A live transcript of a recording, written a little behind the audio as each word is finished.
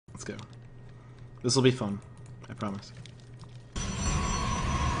Let's go. This will be fun. I promise.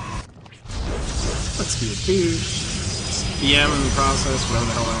 Let's be a douche. BM in the process, whatever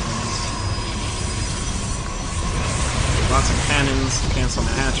the hell that means. Lots of cannons, cancel my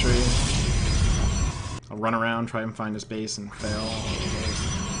hatchery. I'll run around, try and find his base, and fail.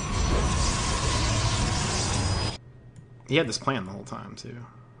 He had this plan the whole time, too,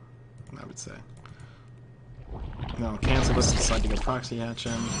 I would say. No, cancel this, decide to go proxy hatch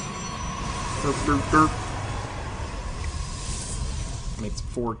him. Burp, burp, burp. Makes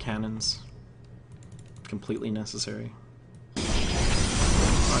 4 cannons. Completely necessary.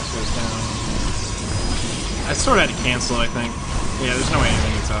 Fox goes down. I sort of had to cancel, I think. Yeah, there's no way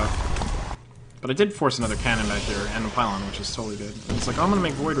anything gets out. But I did force another cannon back there and a pylon, which is totally good. And it's like, oh, I'm gonna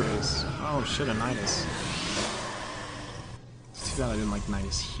make Void Rays. Oh shit, a Nidus. It's too bad I didn't like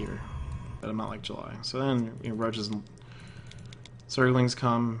Nidus here. But I'm not like July. So then, you know, Roach's Zerglings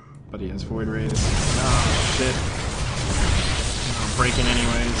come, but he has Void Rays. Oh shit. I'm breaking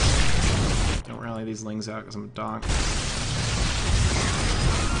anyways. Don't rally these Lings out because I'm a doc.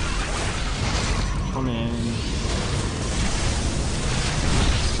 Come in.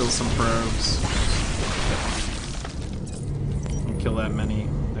 Kill some probes. And kill that many.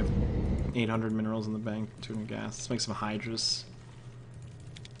 I have 800 minerals in the bank, 200 gas. Let's make some Hydras.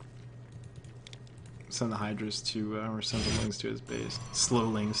 Send the Hydras to, or send the Lings to his base. Slow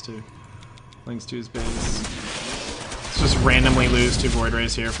Lings to. Lings to his base. Let's just randomly lose 2 Void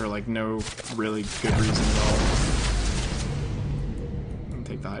Rays here for like no really good reason at all. And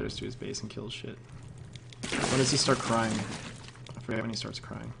take the Hydras to his base and kill shit. When does he start crying? I forget when he starts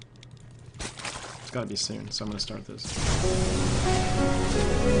crying. It's gotta be soon, so I'm gonna start this.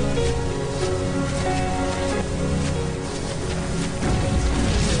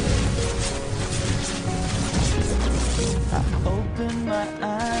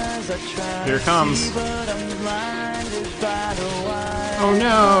 Here it comes. Oh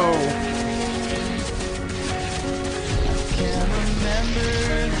no!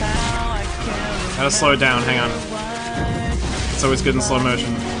 Gotta slow it down, hang on. It's always good in slow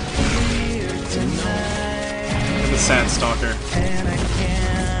motion. Look at this sad stalker.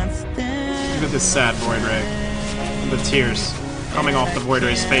 Look at this sad Void Ray. The tears coming off the Void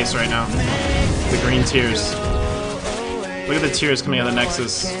Ray's face right now. The green tears. Look at the tears coming out of the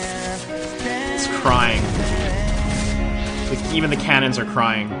Nexus. It's crying. Like, even the cannons are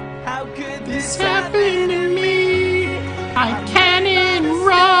crying. How could this happen to me? I cannon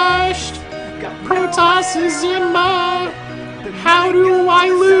rushed. Protoss is in my... How do I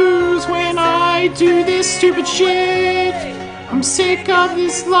lose when I do this stupid shit? I'm sick of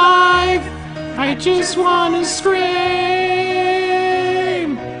this life. I just wanna scream.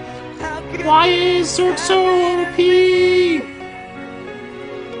 Why is Zerg so OP?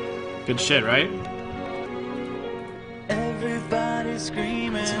 Good shit, right? Everybody's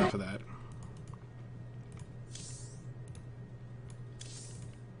screaming. That's enough of that.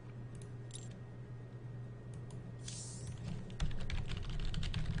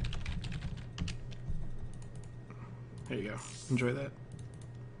 There you go. Enjoy that.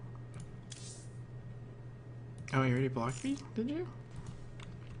 Oh, you already blocked me? Did you?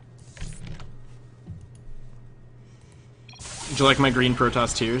 Did you like my green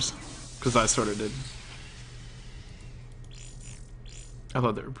Protoss tears? Because I sort of did. I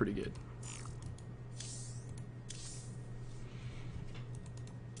thought they were pretty good.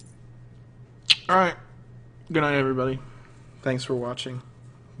 Alright. Good night, everybody. Thanks for watching.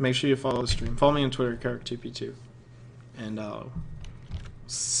 Make sure you follow the stream. Follow me on Twitter, KarakStarcraft2p2. And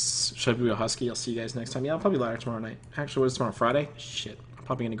should I be a husky? I'll see you guys next time. Yeah, I'll probably live tomorrow night. Actually, what is tomorrow? Friday? Shit. I'm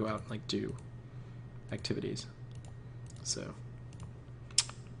probably gonna go out and like do activities. So,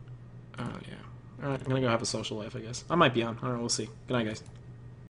 yeah. Alright, I'm gonna go have a social life, I guess. I might be on. I don't know, we'll see. Good night, guys.